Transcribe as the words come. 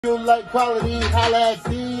You like quality, holla at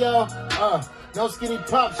CEO. No skinny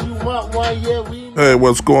pops, you want one, yeah, we... Hey,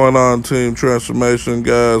 what's going on, Team Transformation,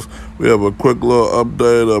 guys? We have a quick little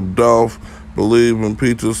update of Dolph, Bullieve, and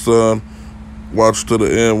Peach's son. Watch to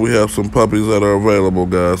the end. We have some puppies that are available,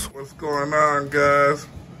 guys. What's going on, guys?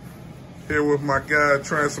 Here with my guy,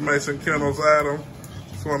 Transformation Kennels, Adam.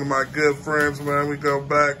 It's one of my good friends, man. We go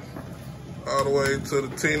back all the way to the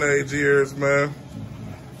teenage years, man.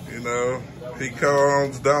 You know, he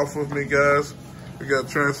co-owns Dolph with me, guys. We got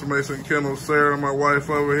Transformation Kennels, Sarah, my wife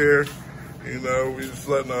over here. You know, we just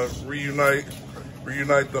letting us reunite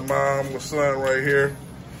the mom with son right here.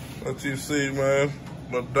 Let you see, man,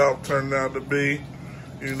 what Dolph turned out to be.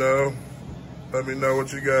 You know, let me know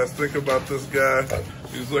what you guys think about this guy.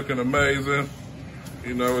 He's looking amazing.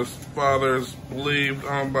 You know, his father's Bullieve,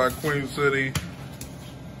 owned by Queen City.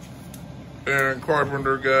 Aaron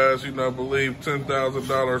Carpenter, guys, you know, Bullieve,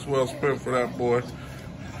 $10,000 well spent for that boy.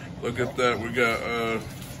 Look at that. We got,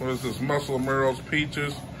 what is this, Muscle Merle's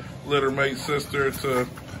Peaches, litter mate sister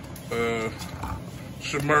to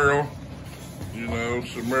Merle. You know,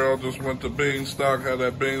 Merle just went to Beanstalk, had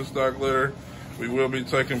that Beanstalk litter. We will be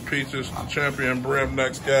taking Peaches to Champion Brim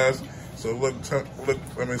next, guys. So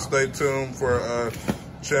stay tuned for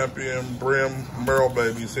Champion Brim Merle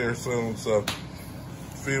babies here soon. So,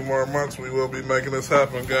 few more months, we will be making this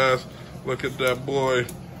happen, guys. Look at that boy,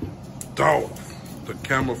 Dolph, the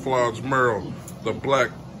camouflage Merle, the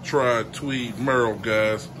black Tri tweed Merle,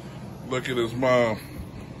 guys. Look at his mom,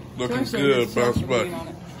 looking good, bounce back.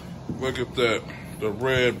 Look at that, the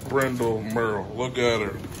red brindle Merle. Look at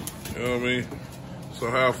her, you know what I mean?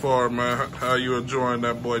 So how far, man? How you enjoying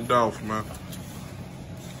that boy Dolph, man?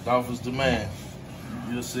 Dolph is the man.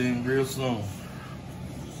 You'll see him real soon.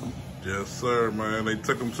 Yes, sir, man. They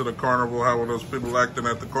took him to the carnival. How were those people acting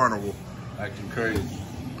at the carnival? Acting crazy.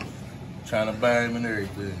 Trying to buy him and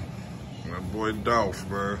everything. That boy Dolph,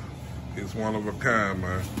 man. He's one of a kind,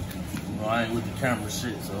 man. You know, I ain't with the camera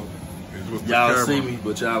shit, so y'all see me,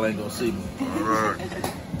 but y'all ain't gonna see me. All right.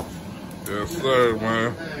 Yes, sir,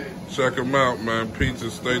 man. Check him out, man.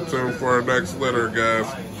 Peaches, stay tuned for our next litter,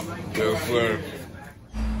 guys. Yes, sir.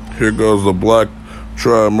 Here goes the black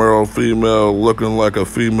Tri Merle female, looking like a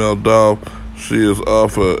female Dolph. She is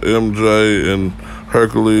off of MJ and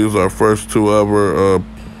Hercules, our first two ever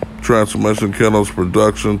Transformation Kennels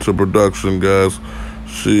production to production, guys.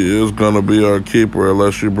 She is going to be our keeper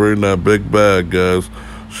unless you bring that big bag, guys.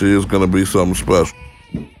 She is going to be something special.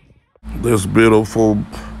 This beautiful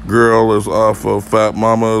girl is off of Fat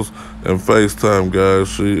Mamas and FaceTime, guys.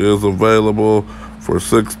 She is available for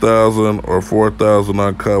 $6,000 or $4,000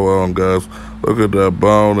 on co-own, guys. Look at that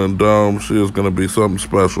bone and dome. She is going to be something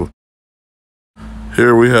special.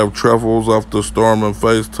 Here we have Truffles off the Storm and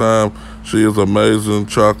FaceTime. She is amazing.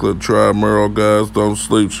 Chocolate Tri Merle, guys. Don't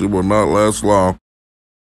sleep. She will not last long.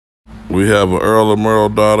 We have an Earl and Merle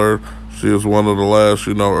daughter. She is one of the last.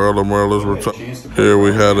 You know, Earl and Merle is retired. Here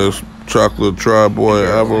we have this Chocolate Tri Boy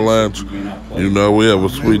Avalanche. You know, we have a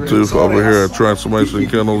sweet tooth over here at Transformation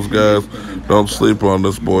Kennels, guys. Don't sleep on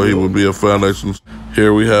this boy. He would be a foundation.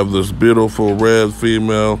 Here we have this beautiful red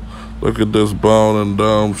female. Look at this bone and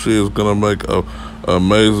dome. She is going to make a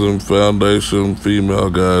amazing foundation female,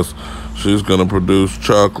 guys. She's going to produce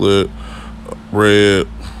chocolate, red,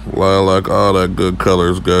 lilac, all that good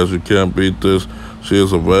colors, guys. You can't beat this. She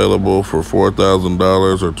is available for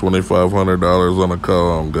 $4,000 or $2,500 on a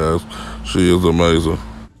co-own, guys. She is amazing.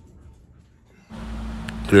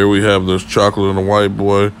 Here we have this chocolate and white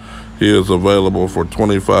boy. He is available for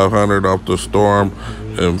 $2,500 off the Storm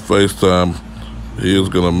and FaceTime. He is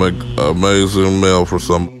going to make an amazing mail for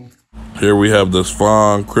some. Here we have this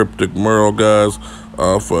fawn cryptic Merle, guys,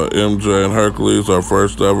 off of MJ and Hercules, our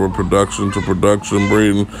first ever production to production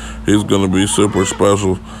breeding. He's going to be super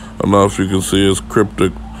special. I don't know if you can see his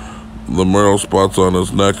cryptic, the Merle spots on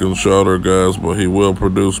his neck and shoulder, guys, but he will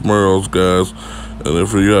produce Merles, guys. And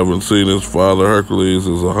if you haven't seen his father, Hercules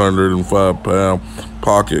is a 105-pound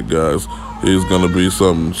pocket, guys. He's going to be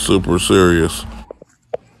something super serious.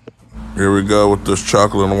 Here we go with this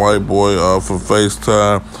chocolate and white boy off of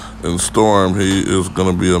FaceTime and Storm. He is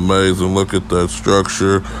going to be amazing. Look at that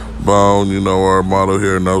structure, bone. You know our motto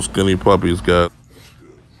here, no skinny puppies, guys.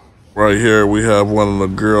 Right here we have one of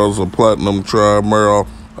the girls, a Platinum Tri Merle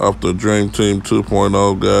off the Dream Team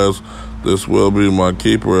 2.0, guys. This will be my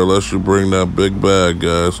keeper unless you bring that big bag,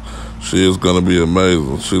 guys. She is going to be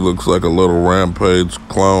amazing. She looks like a little Rampage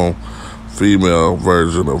clone, female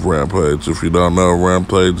version of Rampage. If you don't know,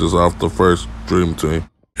 Rampage is off the first Dream Team.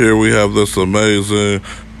 Here we have this amazing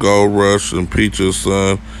Gold Rush and Peach's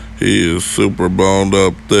son. He is super boned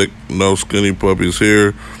up, thick, no skinny puppies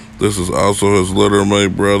here. This is also his litter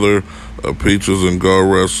mate brother, Peaches and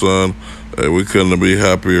Gold Rush son. Hey, we couldn't be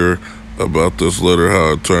happier about this litter,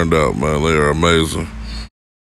 how it turned out, man. They are amazing.